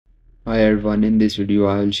Hi everyone, in this video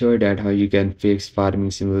I will show you that how you can fix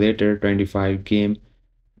Farming Simulator 25 game,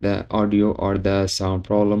 the audio or the sound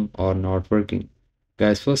problem or not working.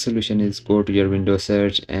 Guys, first solution is go to your Windows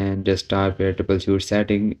search and just type your troubleshoot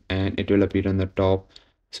setting and it will appear on the top.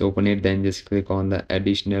 So open it, then just click on the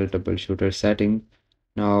additional troubleshooter setting.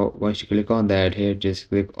 Now once you click on that, here just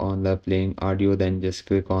click on the playing audio, then just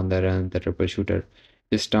click on the run the troubleshooter.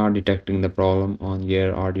 Just start detecting the problem on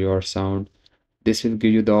your audio or sound. This will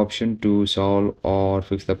give you the option to solve or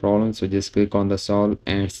fix the problem. So just click on the solve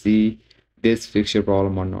and see this fix your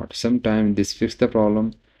problem or not. Sometimes this fix the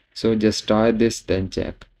problem. So just try this, then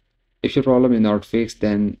check. If your problem is not fixed,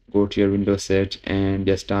 then go to your Windows search and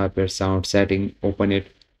just type your sound setting, open it.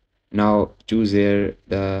 Now choose here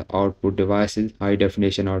the output devices, high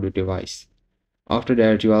definition audio device. After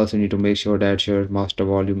that, you also need to make sure that your master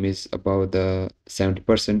volume is above the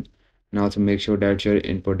 70%, and also make sure that your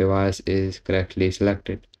input device is correctly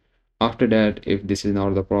selected. After that, if this is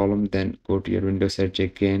not the problem, then go to your Windows search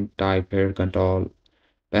again, type here control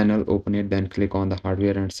panel, open it, then click on the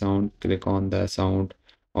hardware and sound, click on the sound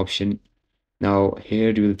option. Now here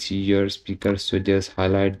you will see your speaker, so just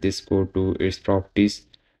highlight this, go to its properties.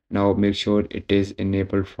 Now make sure it is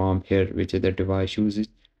enabled from here, which is the device uses.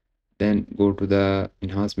 Then go to the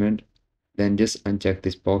enhancement, then just uncheck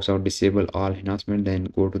this box or disable all enhancement, then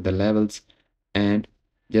go to the levels and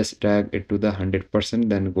just drag it to the 100%,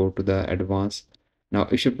 then go to the advanced. Now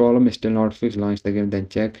if your problem is still not fixed, launch the game, then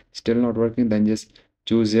check still not working, then just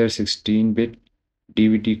choose your 16-bit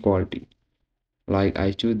DVD quality like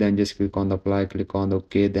I choose, then just click on the apply, click on the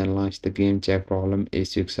OK, then launch the game, check problem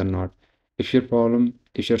is fixed or not. If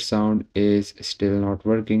your sound is still not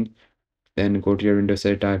working, then go to your Windows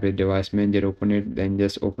search, type a device manager, open it, then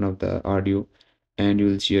just open up the audio and you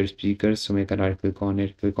will see your speakers. So make a right click on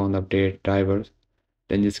it, click on the update drivers,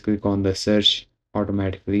 then just click on the search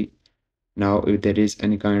automatically. Now if there is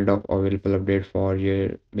any kind of available update for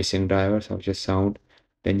your missing drivers of your sound,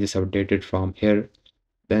 then just update it from here,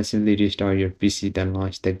 then simply restart your PC, then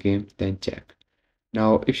launch the game, then check.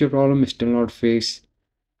 Now if your problem is still not fixed,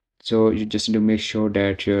 so you just need to make sure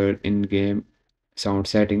that your in-game sound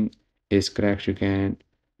setting is correct. You can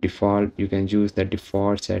use the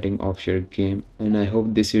default setting of your game. And I hope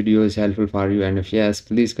this video is helpful for you, and if yes,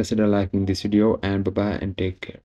 please consider liking this video, and bye bye and take care.